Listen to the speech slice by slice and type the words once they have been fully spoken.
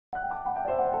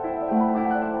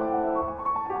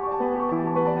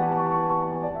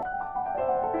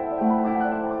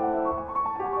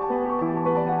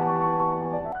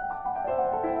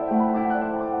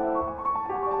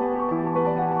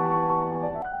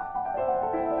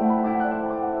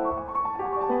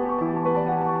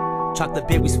chocolate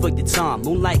berries for your tongue.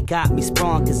 Moonlight got me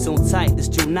sprung, consumed tight. This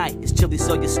June night, it's chilly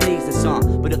so you're sneezing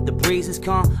some. But if the breeze is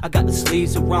calm, I got the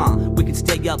sleeves around. We can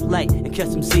stay up late and catch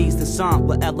some seas and sun.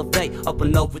 We'll elevate up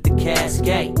and over the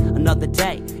Cascade. Another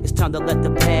day, it's time to let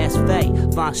the past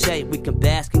fade. Find shade, we can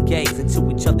bask and gaze into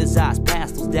each other's eyes.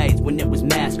 Past those days when it was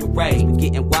masquerade. We're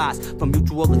getting wise from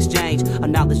mutual exchange. A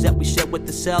knowledge that we share with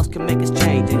ourselves can make us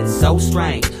change. And it's so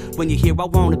strange when you hear I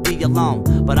wanna be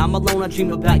alone, but I'm alone. I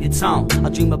dream about your tone, I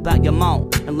dream about your moan,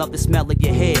 and love the smell of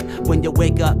your hair. When you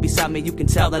wake up beside me, you can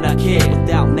tell that I care.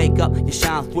 Without makeup, you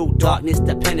shine through darkness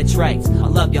that penetrates. I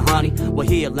love you, honey. Well,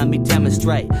 here, let me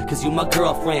demonstrate. Cause you my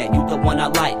girlfriend, you the one I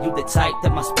like. You the type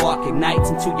that my spark ignites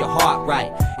into your heart,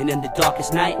 right? And in the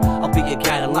darkest night, I'll be your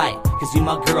guiding light. Cause you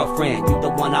my girlfriend, you the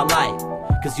one I like.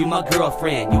 Cause you my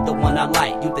girlfriend, you the one I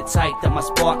like. You the type that my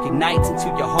spark ignites into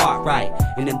your heart, right?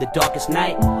 And in the darkest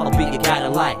night, I'll be your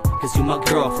guiding light. Cause you my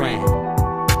girlfriend.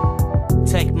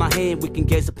 Take my hand, we can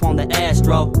gaze upon the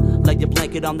astro. Lay your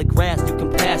blanket on the grass, you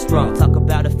can pass through. Talk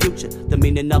about the future, the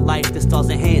meaning of life. The stars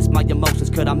enhance my emotions,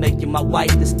 could I make you my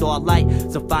wife? The starlight,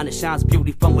 so fine it shines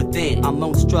beauty from within. I'm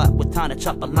moonstruck with time to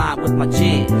chop a line with my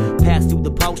chin. Pass through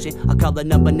the potion, I call the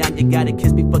number 9. You gotta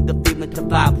kiss me for the feeling to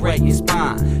vibrate your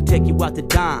spine. Take you out to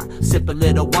dine, sip a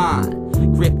little wine.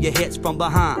 Grip your hips from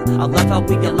behind, I love how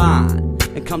we align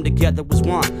and come together as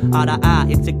one. Eye to eye,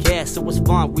 it's a gas, so it's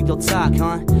fun. We go talk,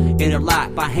 huh?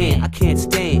 Interlock by hand, I can't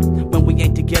stand when we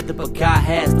ain't together, but God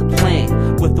has the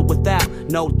plan. With or without,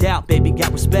 no doubt, baby,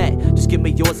 got respect. Just give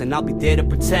me yours and I'll be there to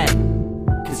protect.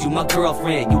 Cause you my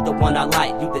girlfriend, you the one I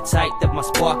like. You the type that my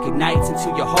spark ignites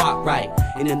into your heart, right?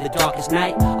 And in the darkest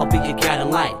night, I'll be your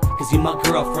guiding light. Cause you my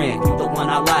girlfriend, you the one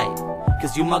I like.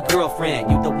 Cause you my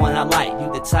girlfriend, you the one I like.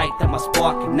 You the type that my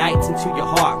spark ignites into your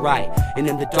heart, right? And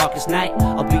in the darkest night,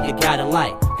 I'll be your guiding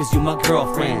light. Cause you my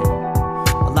girlfriend.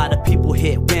 A lot of people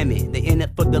hit women, they in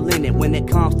it for the linen. When it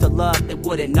comes to love, they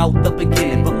wouldn't know the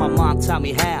beginning. But my mom taught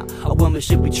me how a woman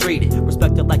should be treated.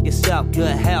 Respected like yourself,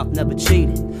 good health, never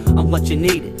cheated. I'm what you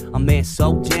needed, a man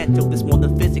so gentle. There's more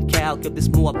than physical, give this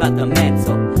more about the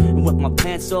mental. And with my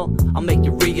pencil, I'll make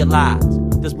you realize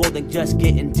there's more than just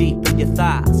getting deep in your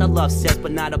thighs. I love sex,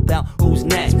 but not about who's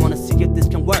next. Wanna see if this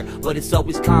can work, but it's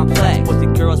always complex. With the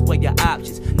girls, weigh your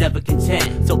options, never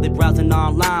content. So they browsing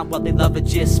online while they love it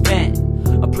just spent.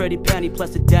 A pretty penny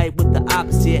plus a day with the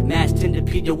opposite. Matched into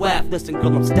POF, listen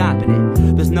girl, I'm stopping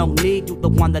it. There's no need, you the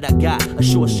one that I got. A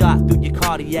short shot through your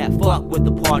cardiac, fuck with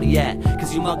the party at.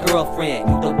 Cause you my girlfriend,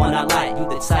 you the one I like. You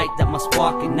the type that my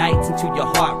spark ignites into your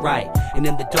heart, right? And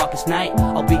in the darkest night,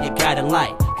 I'll be your guiding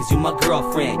light. Cause you my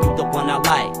girlfriend, you the one I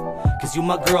like. Cause you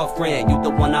my girlfriend, you the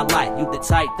one I like. You the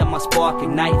type that my spark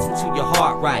ignites into your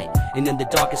heart, right? And in the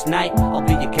darkest night, I'll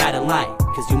be your guiding light.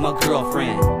 Cause you my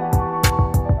girlfriend.